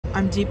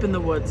I'm deep in the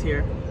woods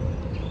here.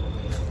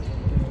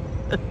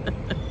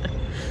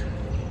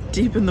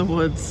 Deep in the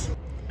woods.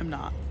 I'm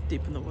not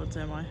deep in the woods,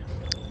 am I?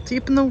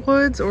 Deep in the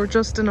woods or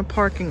just in a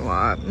parking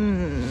lot?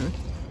 I'm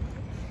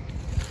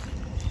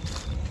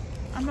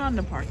not in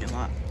a parking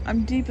lot.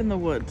 I'm deep in the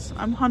woods.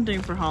 I'm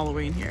hunting for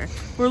Halloween here.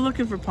 We're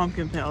looking for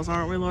pumpkin pails,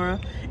 aren't we, Laura?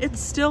 It's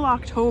still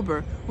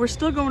October. We're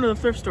still going to the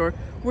thrift store.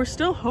 We're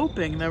still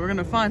hoping that we're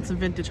gonna find some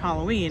vintage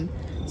Halloween.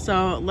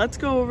 So let's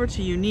go over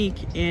to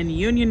Unique in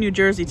Union, New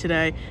Jersey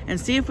today and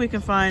see if we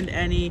can find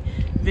any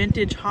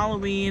vintage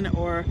Halloween,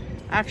 or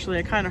actually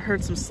I kind of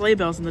heard some sleigh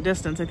bells in the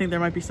distance. I think there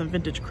might be some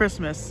vintage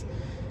Christmas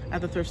at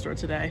the thrift store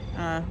today.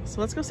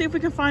 So let's go see if we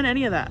can find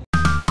any of that.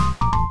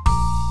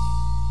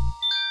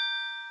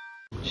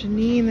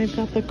 Janine, they've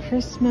got the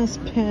Christmas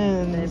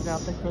pins. They've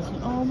got the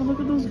Christmas. Oh, but look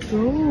at those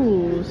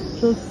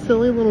ghosts. Those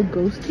silly little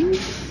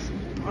ghosties.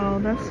 Oh,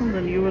 that's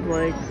something you would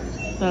like.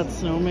 That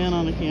snowman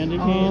on a candy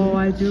cane. Oh,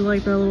 I do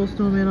like that little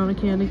snowman on a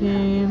candy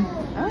cane.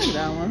 I like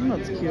that one.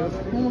 That's cute.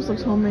 Almost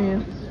looks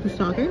homemade. The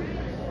stocking?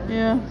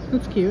 Yeah.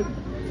 That's cute.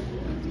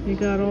 You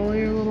got all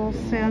your little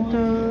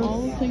Santas.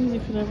 All the things you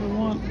could ever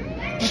want.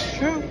 That's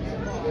true.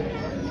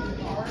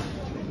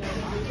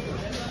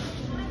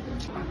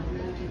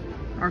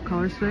 Our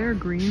colors today are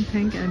green,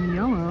 pink, and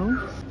yellow.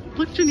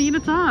 Look, Janine,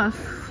 it's us.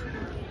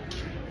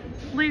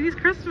 Ladies'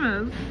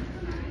 Christmas.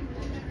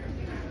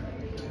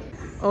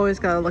 Always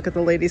gotta look at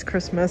the ladies'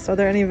 Christmas. Are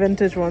there any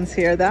vintage ones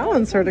here? That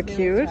one's sort of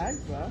cute.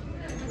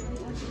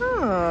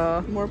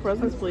 Oh. More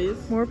presents, please.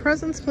 More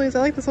presents, please.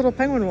 I like this little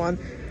penguin one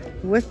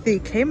with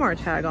the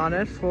Kmart tag on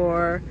it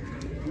for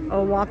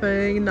a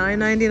whopping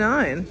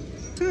 $9.99.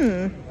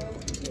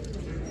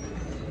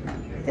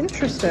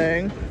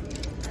 Interesting.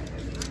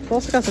 We've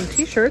also got some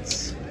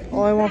t-shirts.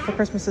 All I want for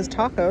Christmas is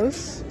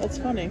tacos. That's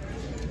funny.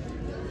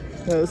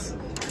 Those.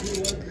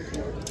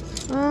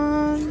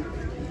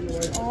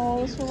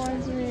 Oh, this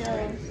reminds me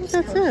of...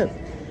 That's it.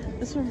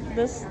 This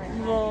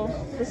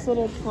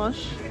little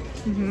plush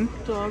Mm-hmm.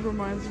 dog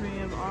reminds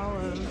me of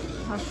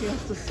Olive. How she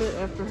has to sit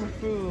after her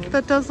food.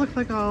 That does look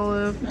like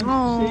Olive.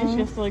 Oh. See, she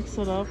has to like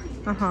sit up.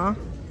 Uh-huh.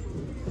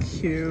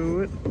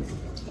 Cute.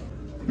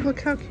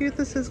 Look how cute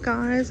this is,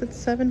 guys. It's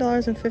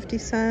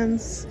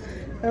 $7.50.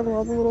 I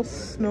love a little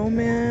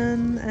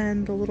snowman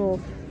and a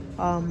little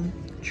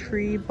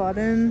tree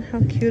button. How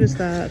cute is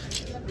that?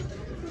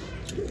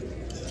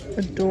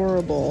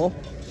 Adorable.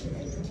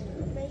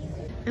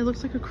 It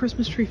looks like a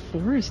Christmas tree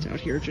forest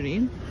out here,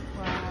 Janine.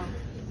 Wow.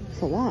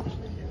 It's a lot.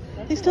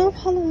 They still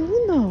have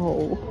Halloween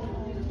though.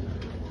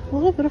 A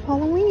little bit of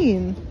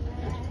Halloween.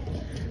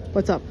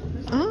 What's up?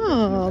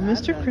 Oh,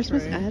 Mr.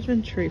 Christmas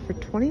Advent tree for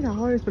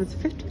 $20, but it's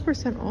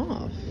 50%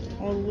 off.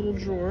 All the little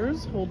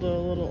drawers hold a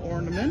little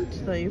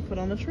ornament that you put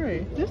on the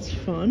tray. That's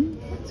fun.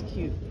 That's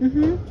cute.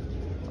 Mm-hmm.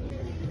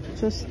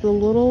 Just the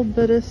little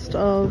bitest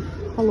of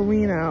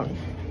Halloween out.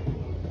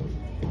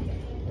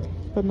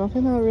 But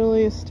nothing that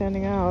really is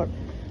standing out,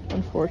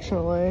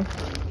 unfortunately.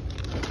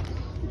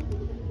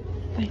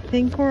 I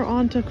think we're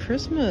on to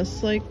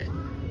Christmas, like,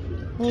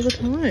 all the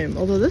time.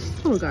 Although this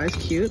little guy's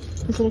cute.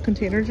 This little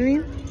container,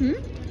 Janine.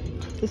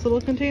 This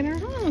little container.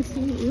 Oh, it's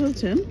a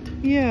tin.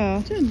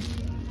 Yeah. Tin.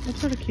 That's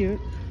sort of cute.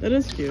 That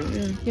is cute,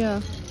 yeah.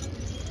 Yeah.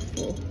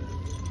 Cool.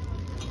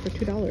 For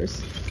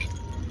 $2.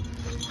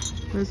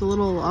 There's a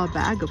little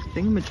bag of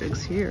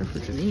thingamajigs here for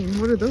Janine.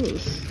 What are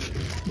those?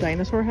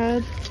 Dinosaur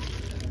head?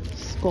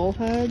 Skull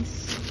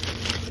heads?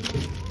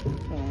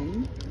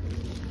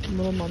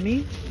 Little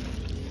mummy?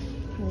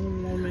 Little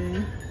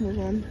mummy. Hold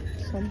on.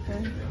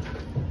 Something.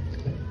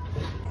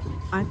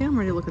 I think I'm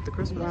ready to look at the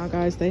Christmas. Wow,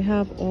 guys, they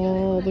have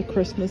all the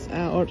Christmas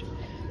out.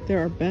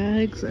 There are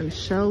bags and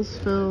shelves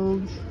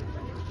filled.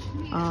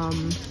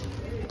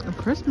 Of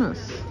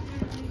Christmas.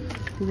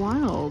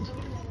 Wild.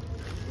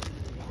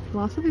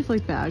 Lots of these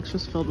like bags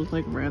just filled with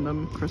like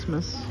random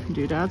Christmas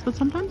doodads, but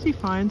sometimes you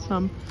find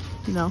some,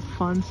 you know,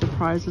 fun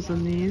surprises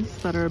in these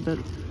that are a bit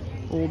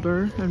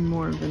older and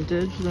more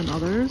vintage than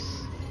others.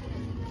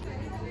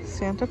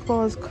 Santa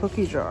Claus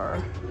cookie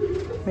jar,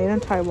 made in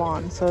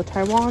Taiwan. So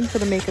Taiwan's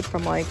gonna make it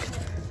from like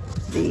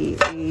the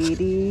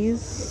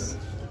 80s.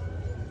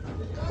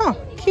 Huh,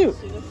 cute.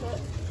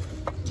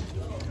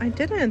 I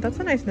didn't. That's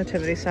a nice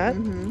nativity set.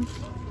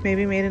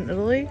 Maybe made in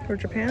Italy or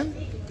Japan.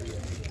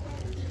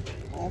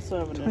 Also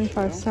have an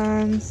 25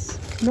 cents.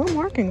 No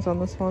markings on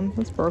this one.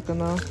 It's broken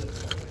though.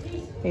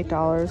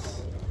 $8.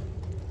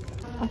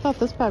 I thought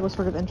this bag was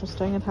sort of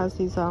interesting. It has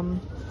these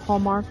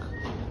Hallmark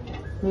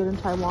made in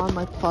Taiwan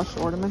like plush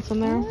ornaments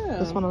in there. Oh, yeah.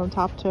 This one on the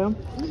top too.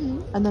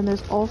 And then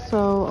there's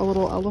also a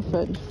little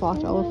elephant,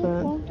 flocked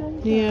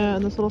elephant. Yeah,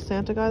 and this little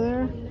Santa guy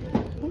there.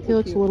 He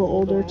looks a little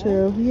older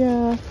too.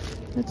 Yeah,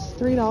 it's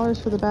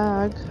 $3 for the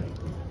bag.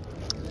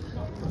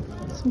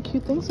 Some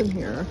cute things in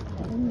here.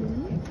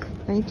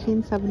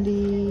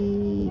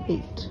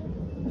 1978.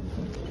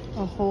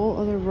 A whole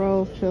other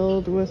row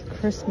filled with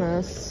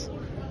Christmas.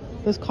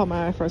 This caught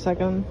my eye for a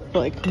second, for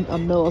like a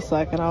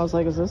millisecond. I was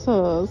like, is this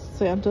a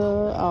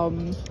Santa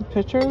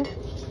picture?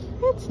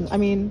 I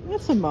mean,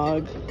 it's a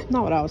mug.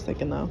 Not what I was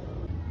thinking though.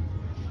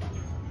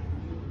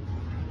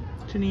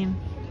 Janine.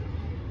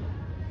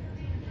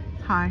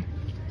 Hi.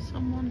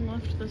 Someone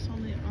left this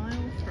on the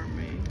aisle for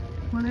me.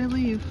 What did they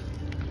leave?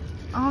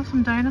 Oh,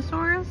 some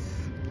dinosaurs?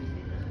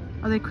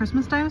 Are they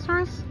Christmas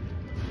dinosaurs?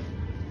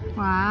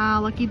 Wow,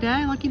 lucky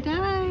day, lucky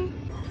day.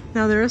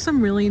 Now there are some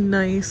really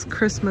nice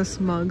Christmas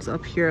mugs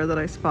up here that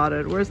I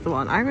spotted. Where's the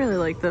one? I really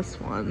like this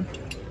one.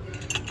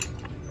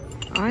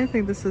 I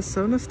think this is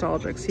so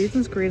nostalgic.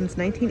 Seasons Greetings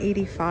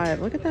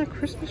 1985. Look at that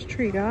Christmas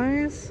tree,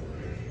 guys.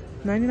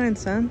 99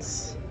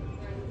 cents.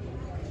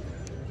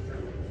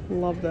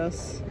 Love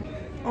this.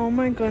 Oh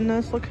my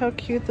goodness, look how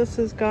cute this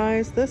is,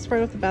 guys. This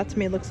right off the bat to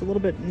me looks a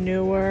little bit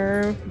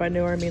newer. By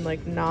newer, I mean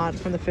like not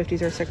from the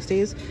 50s or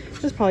 60s.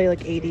 This is probably like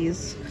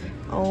 80s.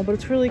 Oh, but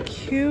it's really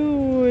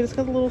cute. It's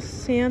got the little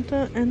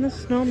Santa and the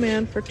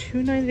snowman for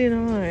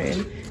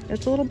 $2.99.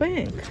 It's a little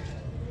bank.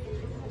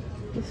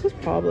 This is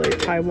probably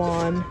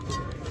Taiwan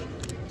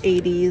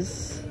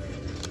 80s.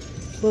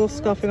 Little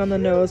scuffing on the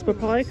nose, but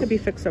probably could be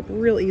fixed up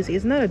real easy.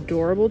 Isn't that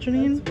adorable,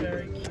 Janine? That's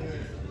very cute.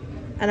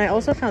 And I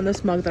also found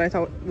this mug that I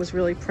thought was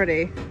really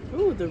pretty.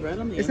 Ooh, the red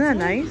on the Isn't inside? that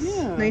nice?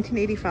 Yeah.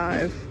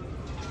 1985.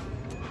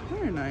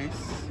 Very nice.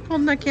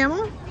 Holding that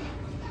camel?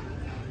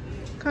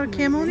 Got a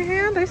camel in your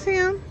hand? I see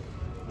him.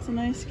 It's a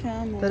nice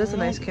camel. That is a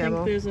nice camel. I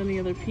don't think there's any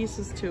other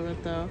pieces to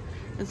it though.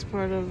 It's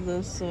part of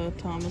this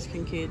Thomas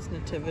Kincaid's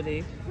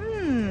Nativity.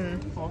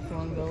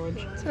 Hawthorne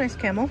Village. It's a nice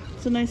camel.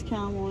 It's a nice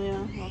camel,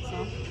 yeah.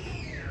 Also.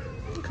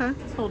 Okay.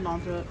 It's holding on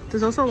to it.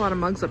 There's also a lot of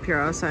mugs up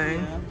here, I was saying.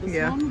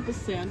 Yeah. This one with the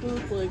Santa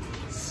is like...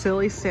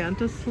 Silly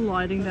Santa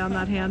sliding down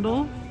that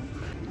handle.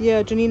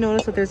 Yeah, Janine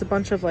noticed that there's a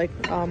bunch of like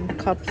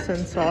cups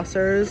and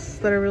saucers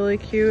that are really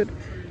cute.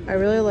 I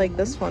really like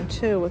this one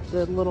too with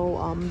the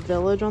little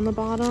village on the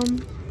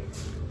bottom.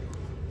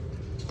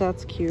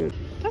 That's cute.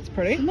 That's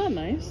pretty. Isn't that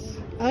nice?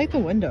 I like the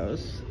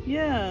windows.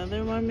 Yeah, they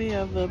remind me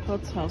of the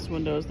Putz House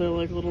windows. They're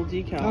like little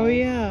decals. Oh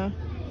yeah.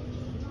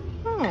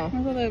 Oh. I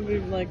thought that would be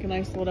like a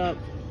nice lit up.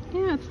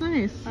 Yeah, it's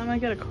nice. I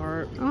might get a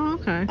cart. Oh,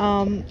 okay.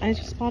 I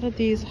just spotted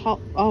these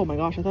oh my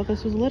gosh, I thought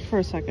this was lit for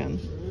a second.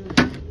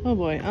 Oh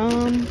boy.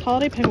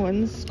 Holiday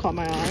penguins caught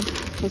my eye.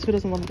 Because who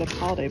doesn't love a good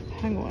holiday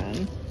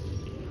penguin?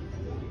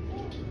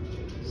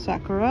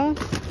 Sakura.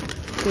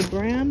 Good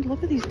brand.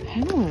 Look at these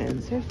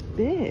penguins. They're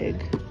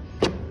big.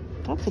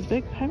 That's a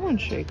big penguin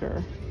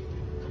shaker.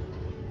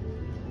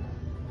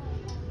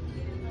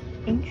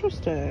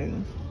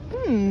 Interesting.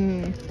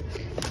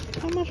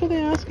 How much are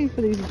they asking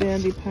for these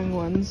dandy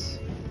penguins?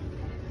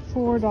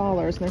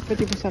 $4 and they're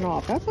 50%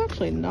 off. That's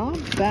actually not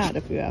bad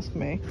if you ask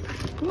me.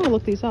 I'm gonna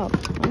look these up.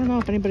 I don't know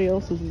if anybody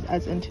else is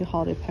as into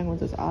holiday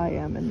penguins as I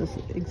am in this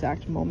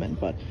exact moment,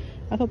 but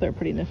I thought they were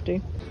pretty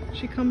nifty.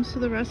 She comes to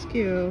the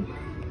rescue.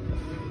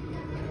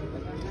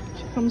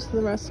 She comes to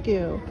the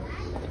rescue.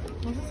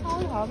 Was this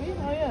Holly Hobby?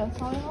 Oh yeah, it's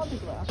Holly Hobby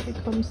glass. She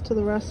comes to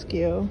the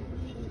rescue.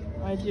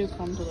 I do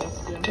come to the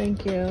rescue.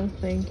 Thank you,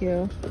 thank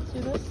you.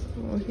 See this?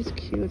 Oh, he's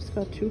cute. He's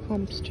got 2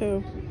 humps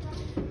too.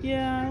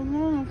 Yeah, I don't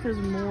know if there's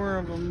more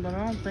of them, but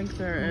I don't think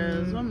there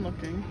is. I'm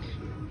looking.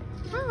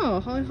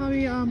 Oh, Holly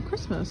Hobby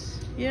Christmas.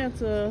 Yeah,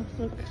 it's a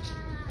look,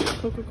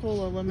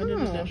 Coca-Cola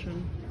limited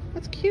edition.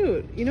 That's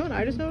cute. You know what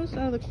I just noticed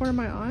out of the corner of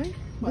my eye?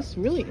 This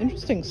really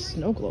interesting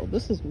snow globe.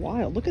 This is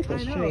wild. Look at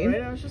this, I know, Janine.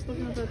 right? I was just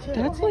looking at that too.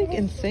 That's like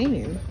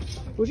insane.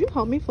 Would you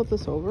help me flip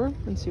this over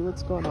and see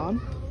what's going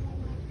on?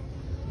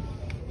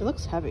 It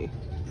looks heavy.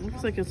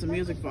 Looks like it's a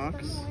music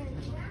box.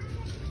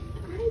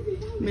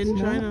 Made in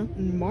China.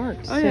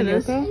 Marked. Oh, yeah, it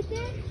is.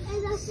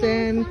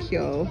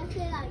 Sankyo.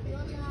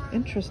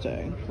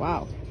 Interesting.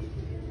 Wow.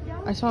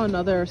 I saw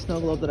another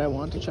snow globe that I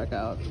want to check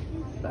out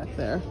back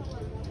there.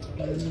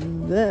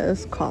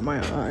 This caught my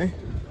eye.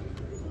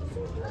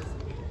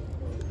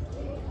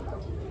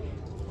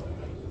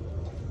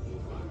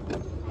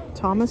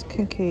 Thomas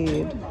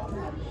Kincaid.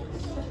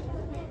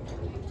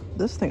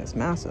 This thing is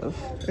massive.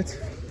 It's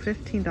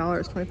 $15,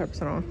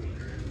 25% off.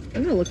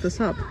 I'm gonna look this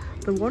up.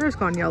 The water's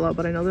gone yellow,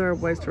 but I know there are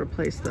ways to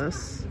replace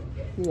this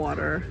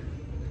water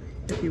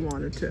if you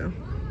wanted to.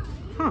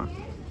 Huh.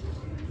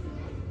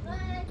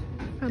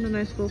 Found a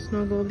nice little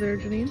snow globe there,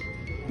 Janine.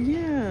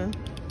 Yeah.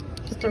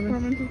 Just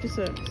Department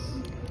 56.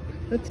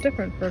 It's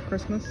different for a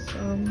Christmas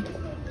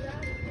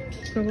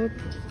snow globe.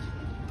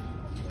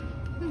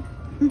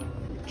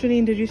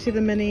 Janine, did you see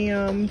the mini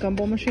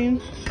gumball machine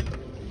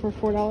for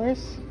 $4?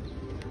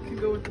 You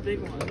could go with the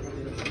big one.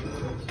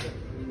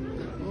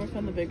 Work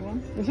on the big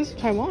one. This is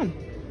Taiwan.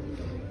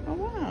 Oh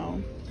wow.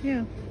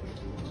 Yeah.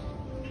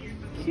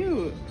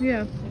 Cute.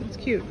 Yeah, it's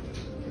cute.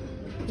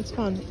 It's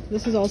fun.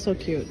 This is also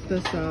cute.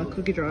 This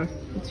cookie jar.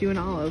 It's you and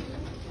Olive.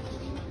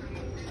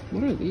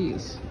 What are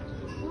these?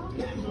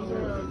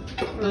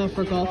 Oh,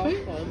 for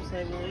golfing? Clubs,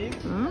 I believe.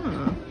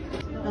 Ah.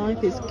 I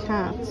like these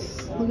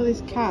cats. Look at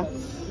these cats.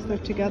 They're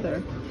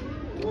together.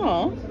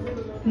 Oh.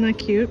 Isn't that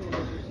cute?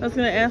 I was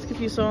gonna ask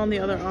if you saw on the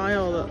other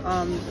aisle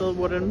the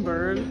wooden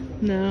bird.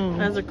 No. It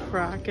has a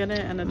crack in it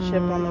and a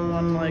chip on the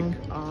one like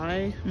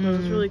eye. It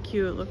was really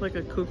cute. It looked like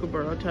a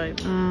kookaburra type.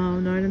 Oh,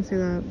 no, I didn't see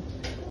that.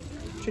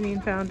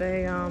 Janine found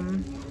a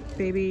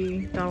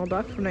baby Donald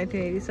Duck from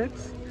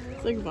 1986.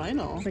 It's like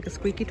vinyl. Like a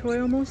squeaky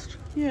toy almost?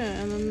 Yeah,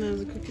 and then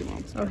there's a Cookie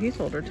Monster. Oh, he's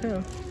older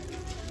too.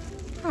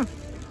 Huh.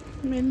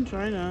 Made in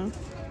China.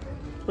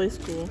 Play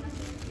school.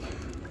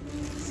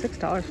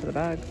 $6 for the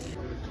bag.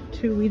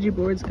 2 Ouija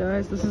boards,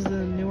 guys. This is the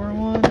newer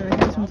one, and I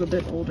think this one's a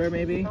bit older,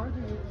 maybe.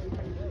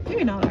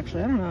 Maybe not,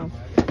 actually. I don't know.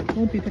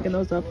 Won't be picking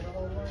those up.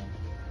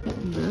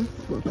 This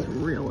looks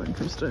real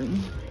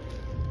interesting.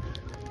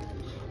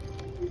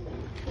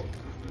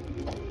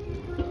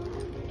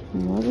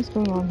 What is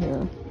going on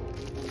here?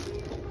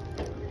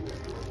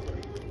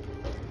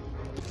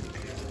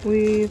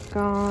 We've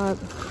got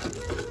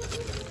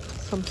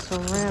some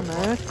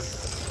ceramics.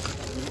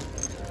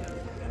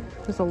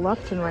 There's a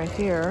lepton right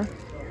here.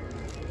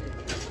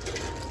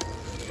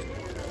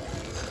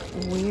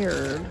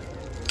 Weird.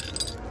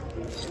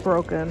 It's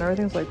broken.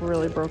 Everything's like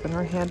really broken.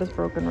 Her hand is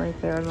broken right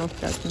there. I don't know if you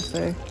guys can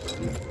see.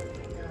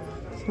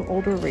 Some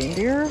older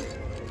reindeer.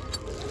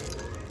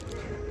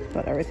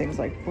 But everything's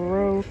like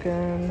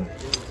broken.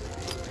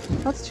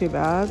 That's too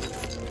bad.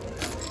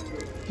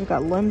 We've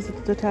got limbs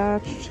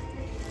detached.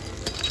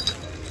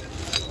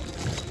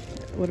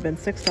 It would have been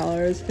 $6,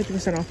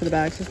 50% off for the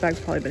bag. So this bag's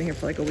probably been here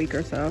for like a week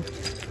or so.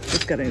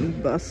 It's getting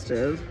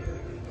busted.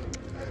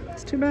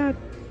 It's too bad.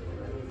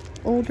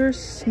 Older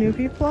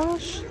Snoopy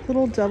plush.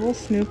 Little devil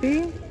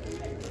Snoopy.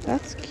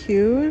 That's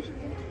cute.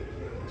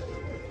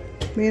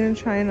 Made in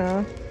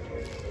China.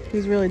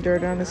 He's really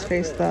dirty on his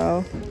face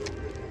though.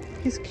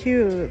 He's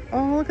cute.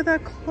 Oh, look at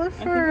that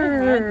Clifford. I think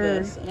I had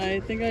this, and I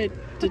think I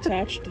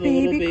detached the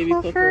little baby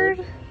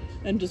Clifford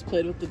and just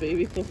played with the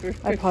baby Clifford.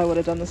 I probably would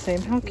have done the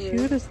same. How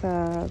cute is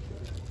that?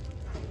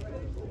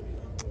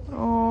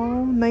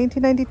 Oh,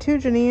 1992,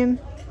 Janine.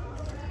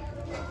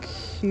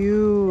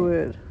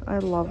 Cute. I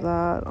love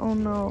that. Oh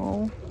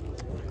no.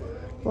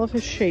 Love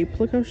his shape.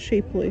 Look how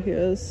shapely he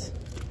is.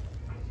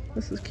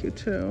 This is cute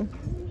too.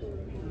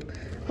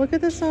 Look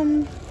at this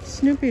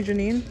Snoopy,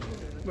 Janine.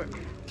 Where?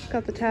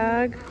 Got the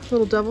tag.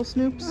 Little devil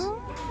Snoops.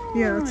 Oh,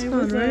 yeah, it's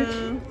fun,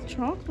 right?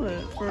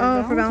 Chocolate for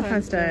for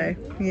Valentine's Day.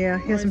 Yeah,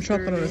 he has some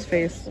chocolate on his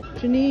face.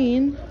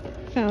 Janine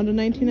found a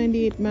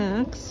 1998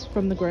 Max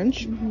from the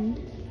Grinch.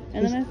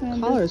 And then I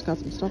found collar's got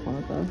some stuff on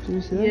it though. Do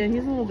you see that? Yeah,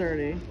 he's a little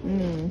dirty.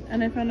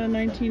 And I found a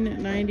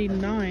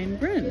 1999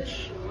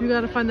 Grinch. You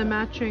gotta find the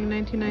matching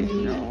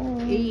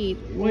 1998.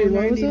 Wait,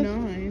 what was it?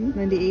 99.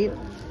 98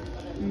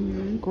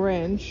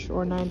 Grinch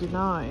or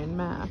 99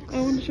 Max.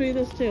 I want to show you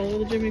this too,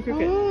 little Jimmy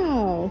Cricket.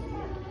 Oh.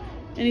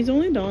 And he's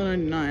only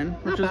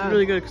 $1.99, which is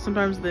really good because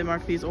sometimes they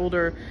mark these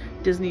older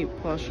Disney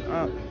plush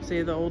up.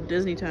 Say the old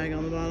Disney tag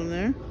on the bottom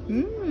there.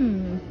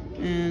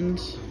 And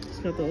it's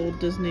got the old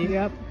Disney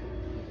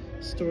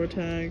store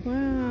tag.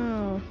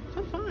 Wow.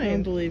 So fine. I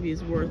don't believe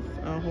he's worth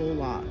a whole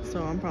lot,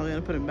 so I'm probably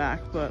gonna put him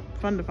back, but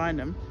fun to find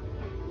him.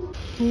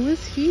 Who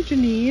is he,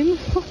 Janine?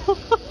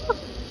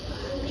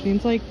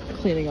 Janine's like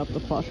cleaning up the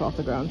plush off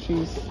the ground.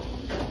 She's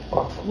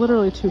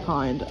literally too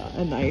kind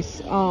and nice.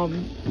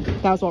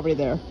 That was already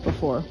there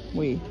before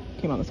we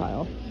came on this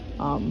aisle.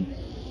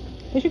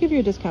 They should give you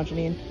a discount,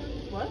 Janine.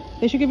 What?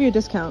 They should give you a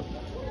discount.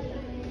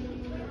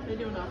 They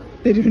do not.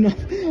 They do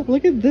not.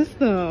 Look at this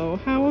though.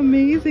 How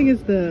amazing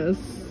is this?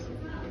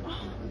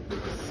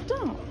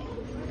 Stop.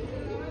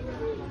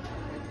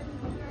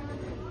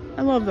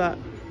 I love that.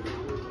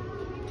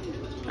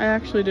 I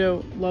actually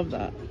do love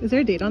that. Is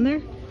there a date on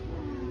there?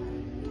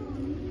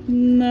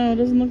 No, it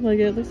doesn't look like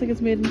it. It looks like it's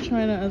made in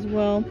China as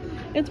well.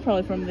 It's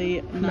probably from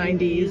the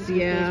 90s.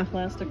 Yeah. Those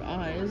plastic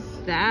eyes.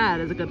 That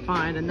is a good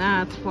find, and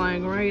that's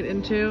flying right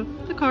into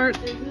the cart.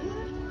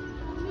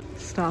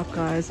 Stop,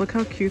 guys. Look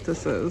how cute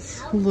this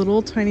is.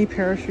 Little tiny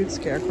parachute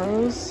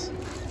scarecrows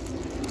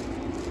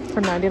for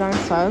 99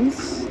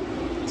 cents.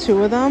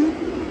 2 of them.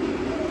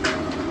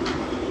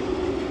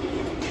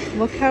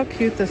 Look how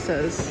cute this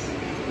is.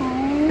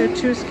 Aww. They're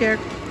 2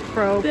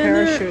 scarecrow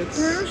parachutes.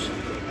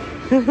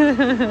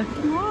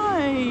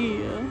 Why?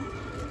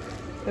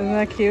 Isn't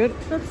that cute?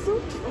 That's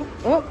so...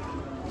 Oh,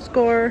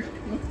 score.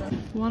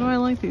 Why do I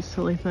like these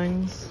silly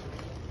things?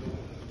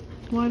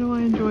 Why do I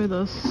enjoy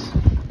this?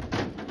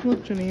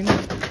 Look, Janine.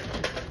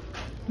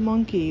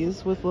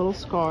 Monkeys with little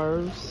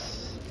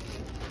scarves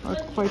are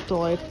quite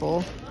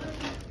delightful.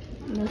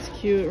 That's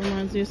cute. It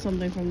reminds me of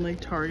something from like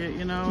Target,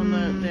 you know?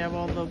 And they have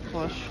all the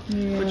plush,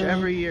 which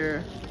every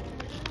year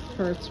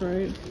hurts,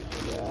 right?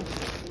 Yeah.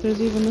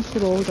 There's even this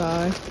little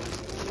guy.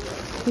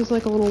 He's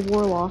like a little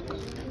warlock.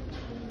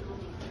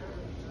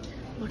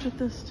 Look at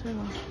this too.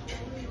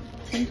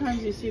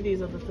 Sometimes you see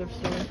these at the thrift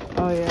store.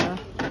 Oh yeah.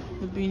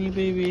 The Beanie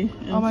Baby.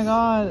 Oh my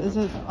god, is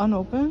it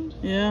unopened?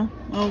 Yeah.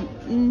 Oh,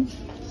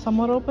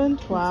 somewhat opened?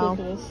 Wow. Let's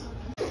look at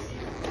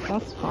this.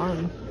 That's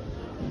fun.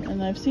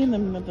 And I've seen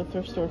them at the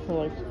thrift store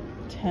for like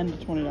 $10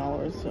 to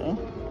 $20, so.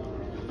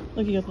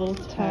 Look, you got the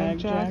little tag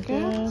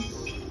jackets.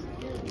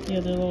 You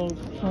got the little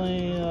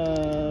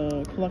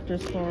plain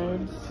collector's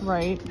cards.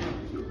 Right.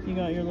 You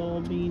got your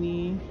little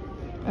beanie.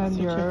 And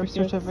your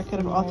certificate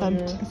of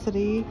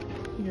authenticity.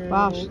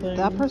 Wow,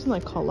 that person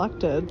like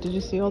collected. Did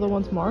you see all the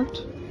ones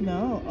marked?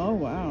 No. Oh,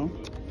 wow.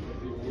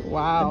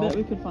 Wow. I bet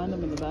we could find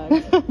them in the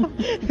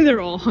bag. They're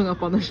all hung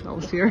up on the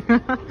shelves here.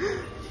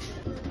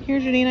 Here,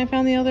 Janine, I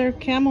found the other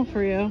camel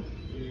for you.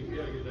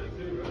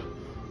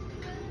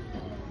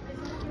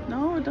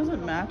 No, it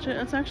doesn't match it.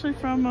 It's actually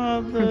from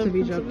the Prince of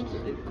Egypt.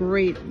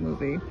 Great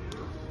movie.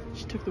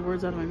 She took the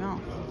words out of my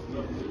mouth.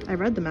 I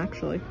read them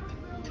actually.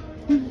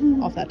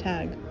 Off that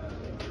tag.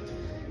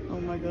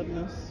 Oh my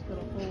goodness. Got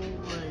a whole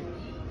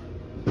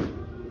like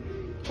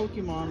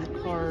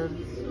Pokemon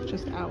cards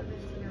Just out.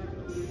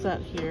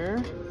 set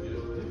here.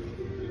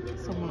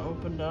 Someone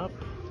opened up.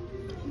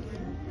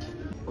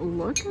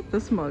 Look at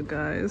this mug,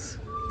 guys.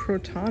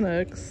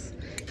 Protonics.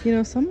 You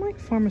know, some like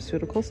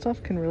pharmaceutical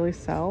stuff can really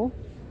sell.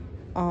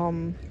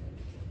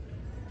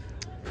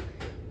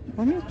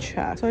 Let me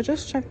check. So I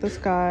just checked this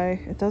guy.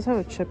 It does have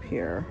a chip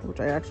here, which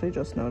I actually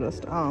just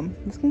noticed.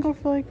 This can go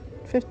for like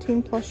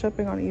 15 plus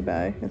shipping on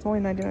eBay. It's only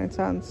 99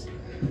 cents.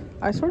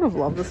 I sort of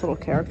love this little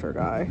character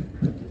guy.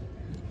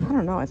 I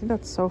don't know. I think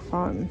that's so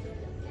fun.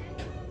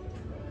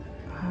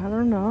 I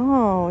don't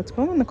know. It's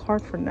going in the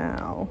cart for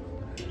now.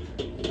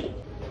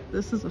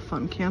 This is a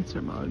fun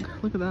cancer mug.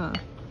 Look at that.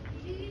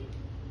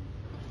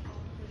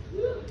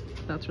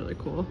 That's really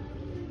cool.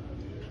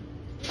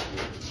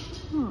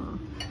 Huh.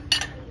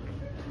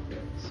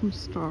 Some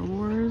Star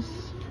Wars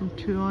from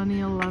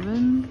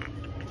 2011.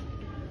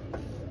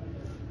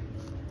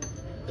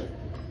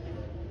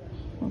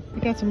 We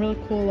got some really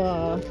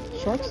cool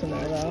sharks in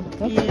there though.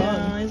 That's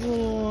fun. He's a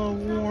little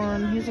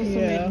worn. He's also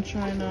made in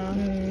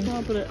China. So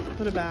I'll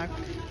put it back.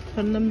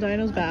 Putting them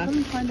dinos back. I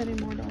couldn't find any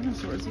more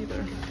dinosaurs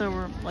either that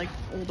were like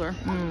older.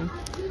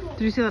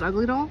 Did you see that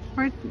ugly doll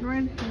right to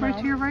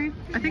your right?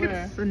 I think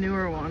Where? it's the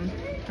newer one.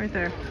 Right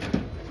there.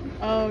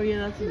 Oh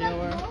yeah, that's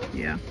newer.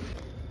 Yeah.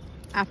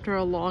 After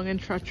a long and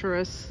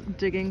treacherous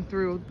digging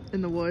through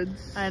in the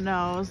woods. I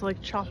know. It was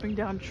like chopping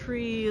down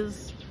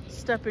trees,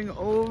 stepping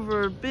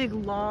over big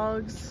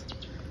logs,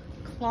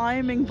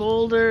 climbing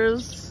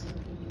boulders.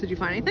 Did you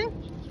find anything?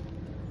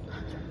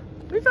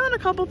 We found a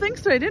couple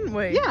things today, didn't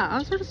we? Yeah, I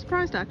was sort of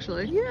surprised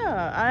actually.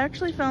 Yeah, I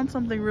actually found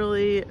something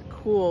really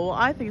cool. Well,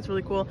 I think it's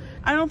really cool.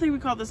 I don't think we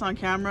caught this on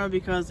camera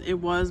because it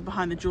was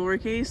behind the jewelry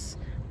case,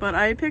 but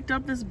I picked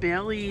up this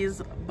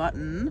Bailey's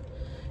button.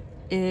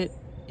 It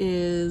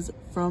is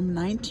from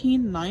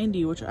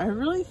 1990, which I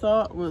really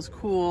thought was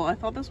cool. I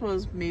thought this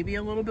was maybe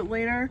a little bit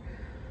later,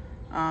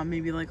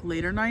 maybe like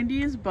later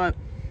 90s, but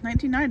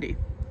 1990.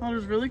 I thought it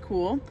was really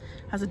cool.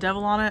 Has a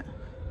devil on it.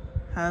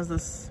 Has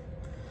this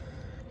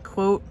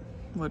quote,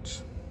 which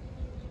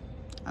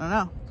I don't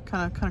know,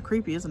 kind of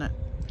creepy, isn't it?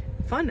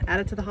 Fun.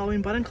 Added to the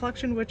Halloween button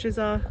collection, which is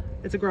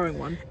it's a growing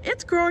one.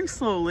 It's growing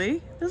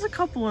slowly. There's a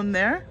couple in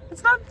there.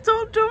 It's not,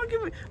 don't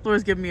give me,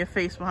 Laura's giving me a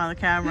face behind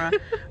the camera.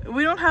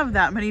 We don't have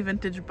that many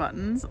vintage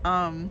buttons,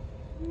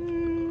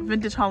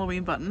 vintage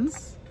Halloween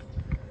buttons.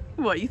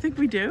 What, you think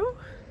we do?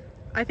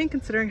 I think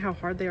considering how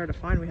hard they are to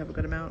find, we have a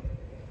good amount.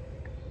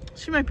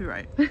 She might be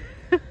right.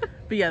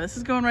 But yeah, this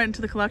is going right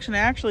into the collection. I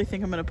actually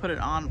think I'm gonna put it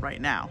on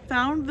right now.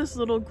 Found this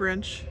little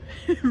Grinch,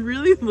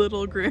 really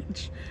little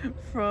Grinch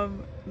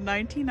from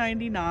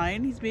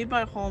 1999. He's made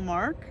by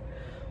Hallmark.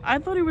 I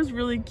thought he was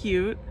really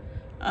cute.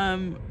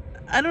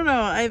 I don't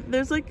know,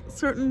 there's like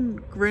certain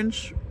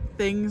Grinch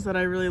things that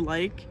I really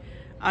like.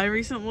 I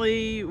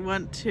recently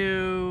went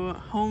to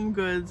Home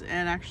Goods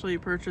and actually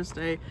purchased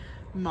a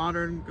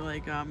modern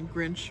like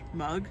Grinch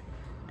mug,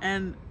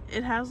 and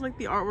it has like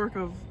the artwork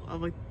of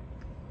like,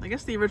 I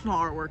guess the original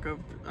artwork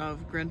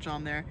of Grinch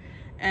on there,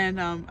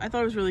 and I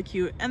thought it was really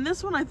cute. And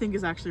this one I think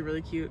is actually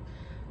really cute.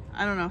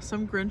 I don't know,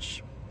 some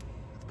Grinch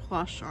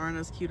plush aren't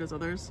as cute as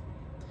others.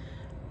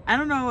 I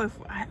don't know if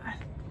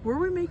were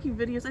we making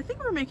videos? I think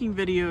we were making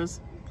videos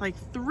like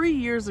 3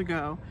 years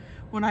ago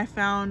when I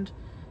found,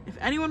 if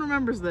anyone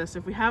remembers this,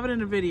 if we have it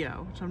in a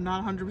video, which I'm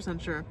not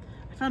 100% sure,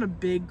 I found a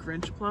big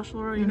Grinch plush,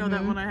 Laura. You know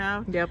that one I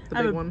have? Yep, the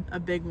big one. A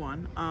big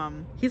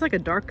one. He's like a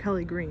dark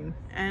Kelly green.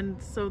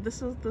 And so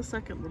this is the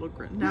second little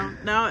Grinch.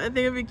 Now I think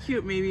it'd be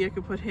cute. Maybe I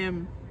could put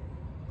him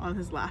on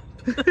his lap.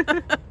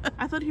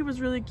 I thought he was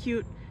really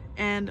cute.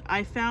 And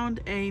I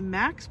found a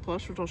Max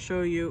plush, which I'll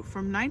show you,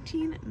 from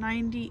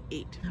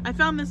 1998. I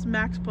found this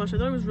Max plush. I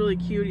thought it was really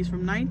cute. He's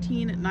from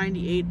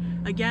 1998.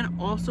 Again,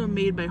 also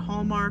made by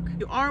Hallmark. If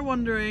you are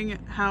wondering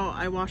how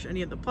I wash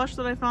any of the plush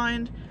that I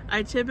find,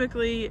 I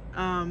typically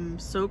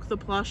soak the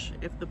plush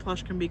if the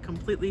plush can be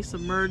completely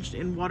submerged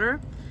in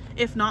water.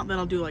 If not, then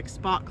I'll do like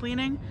spot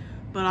cleaning.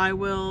 But I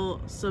will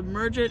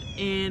submerge it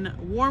in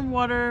warm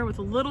water with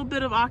a little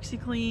bit of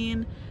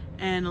OxyClean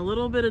and a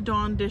little bit of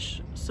Dawn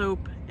dish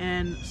soap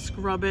and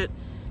scrub it.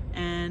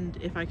 And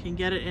if I can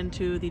get it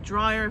into the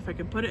dryer, if I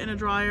can put it in a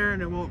dryer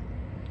and it won't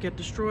get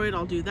destroyed,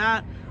 I'll do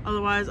that.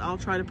 Otherwise, I'll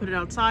try to put it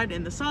outside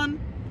in the sun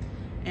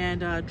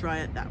and dry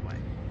it that way.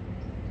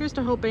 Here's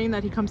to hoping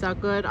that he comes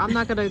out good. I'm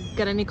not gonna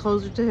get any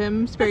closer to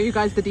him, spare you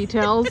guys the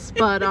details,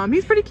 but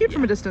he's pretty cute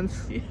from a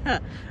distance. Yeah.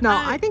 No,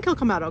 I think he'll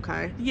come out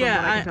okay.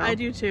 Yeah, I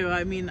do too.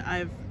 I mean,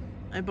 I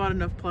bought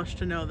enough plush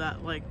to know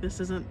that like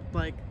this isn't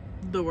like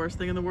the worst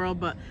thing in the world,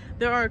 but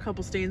there are a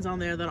couple stains on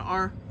there that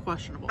are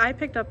questionable. I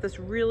picked up this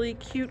really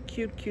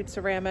cute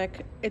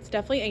ceramic. It's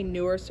definitely a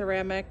newer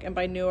ceramic, and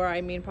by newer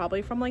I mean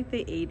probably from like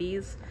the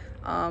 80s.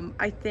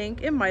 I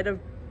think it might have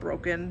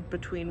broken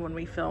between when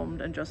we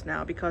filmed and just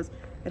now because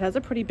it has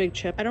a pretty big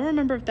chip. I don't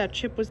remember if that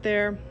chip was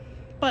there,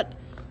 but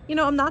you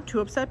know, I'm not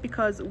too upset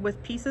because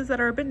with pieces that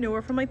are a bit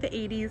newer from like the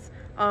 80s,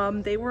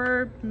 they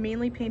were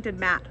mainly painted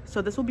matte.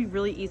 So this will be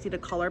really easy to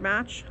color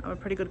match. I'm a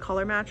pretty good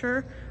color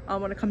matcher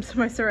when it comes to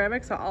my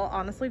ceramics. So I'll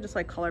honestly just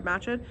like color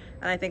match it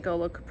and I think it'll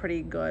look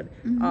pretty good.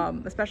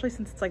 Especially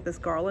since it's like this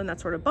garland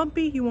that's sort of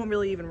bumpy, you won't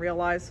really even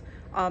realize.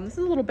 This is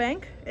a little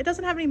bank. It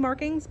doesn't have any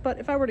markings, but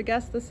if I were to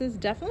guess, this is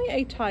definitely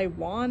a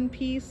Taiwan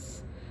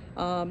piece.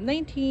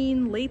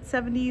 Late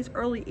 70s,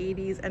 early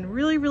 80s, and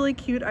really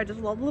cute. I just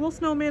love the little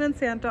snowman and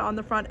Santa on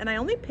the front, and I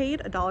only paid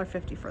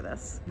 $1.50 for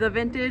this. The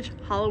vintage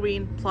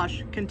Halloween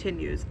plush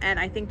continues, and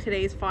I think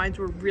today's finds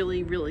were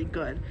really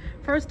good.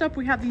 First up,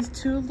 we have these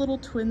two little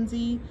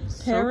twinsy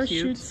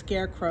parachute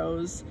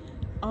scarecrows.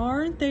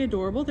 Aren't they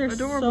adorable? They're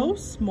so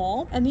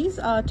small, and these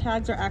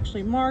tags are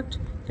actually marked.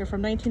 They're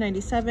from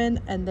 1997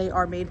 and they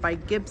are made by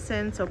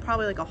Gibson, so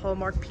probably like a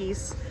Hallmark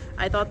piece.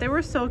 I thought they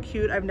were so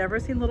cute. I've never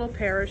seen little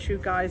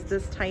parachute guys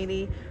this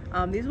tiny.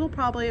 These will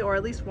probably, or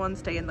at least one,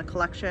 stay in the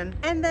collection.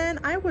 And then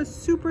I was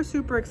super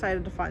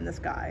excited to find this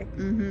guy.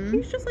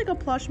 He's just like a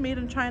plush made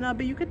in China,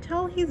 but you could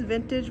tell he's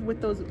vintage with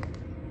those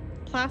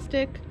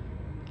plastic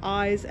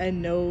eyes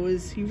and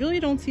nose. You really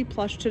don't see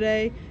plush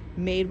today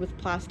made with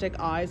plastic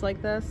eyes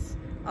like this.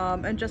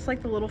 And just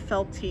like the little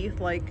felt teeth,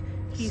 like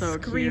he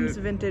screams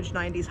vintage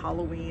 90s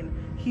Halloween.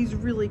 He's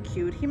really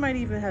cute. He might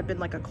even have been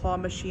like a claw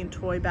machine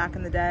toy back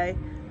in the day.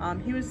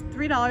 He was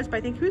 $3, but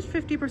I think he was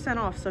 50%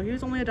 off, so he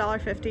was only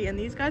 $1.50, and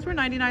these guys were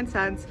 99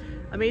 cents.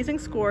 Amazing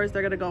scores.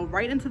 They're gonna go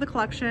right into the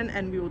collection,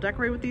 and we will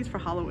decorate with these for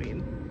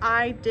Halloween.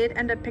 I did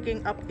end up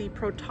picking up the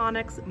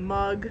Protonics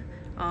mug.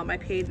 I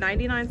paid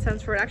 99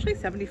 cents for it, actually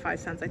 75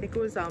 cents. I think it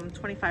was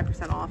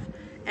 25% off.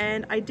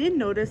 And I did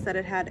notice that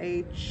it had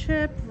a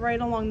chip right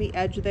along the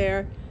edge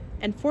there.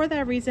 And for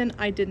that reason,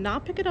 I did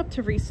not pick it up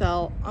to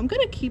resell. I'm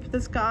gonna keep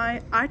this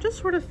guy. I just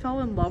sort of fell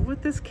in love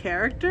with this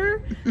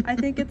character. I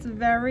think it's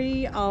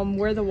very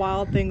Where the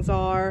Wild Things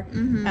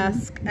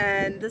Are-esque.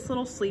 And this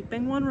little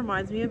sleeping one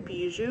reminds me of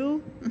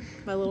Bijou,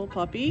 my little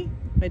puppy,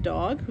 my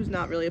dog, who's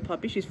not really a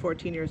puppy. She's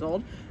 14 years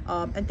old.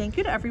 And thank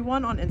you to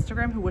everyone on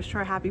Instagram who wished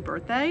her a happy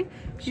birthday.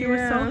 She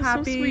was so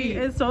happy. So sweet.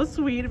 It's so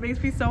sweet. It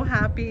makes me so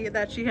happy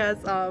that she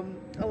has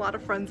a lot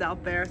of friends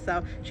out there.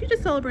 So she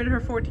just celebrated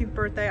her 14th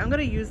birthday. I'm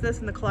gonna use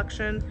this in the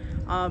collection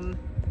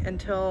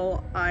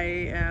until I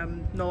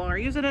am no longer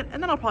using it,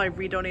 and then I'll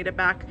probably redonate it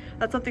back.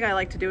 That's something I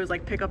like to do, is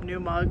like pick up new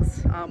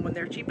mugs when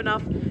they're cheap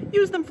enough,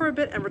 use them for a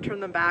bit and return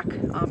them back.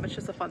 It's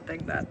just a fun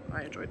thing that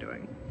I enjoy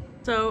doing.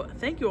 So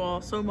thank you all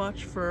so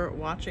much for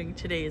watching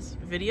today's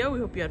video. We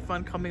hope you had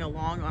fun coming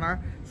along on our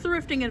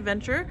thrifting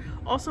adventure.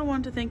 Also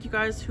wanted to thank you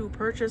guys who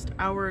purchased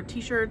our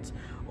t-shirts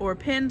or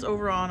pins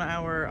over on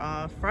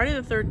our Friday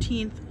the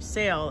 13th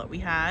sale that we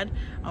had.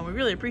 We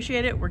really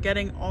appreciate it. We're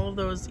getting all of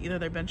those, either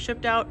they've been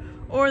shipped out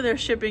or they're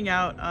shipping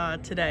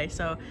out today.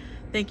 So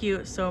thank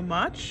you so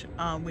much.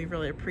 We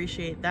really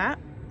appreciate that.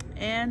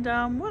 And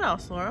what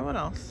else, Laura? What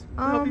else?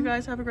 I hope you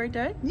guys have a great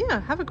day.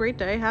 Yeah, have a great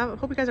day.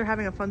 Hope you guys are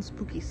having a fun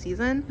spooky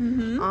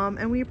season.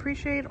 And we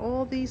appreciate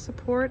all the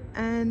support.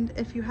 And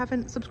if you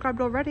haven't subscribed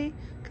already,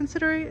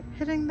 consider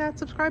hitting that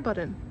subscribe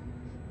button.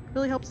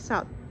 Really helps us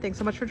out. Thanks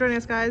so much for joining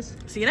us, guys.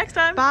 See you next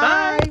time.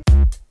 Bye.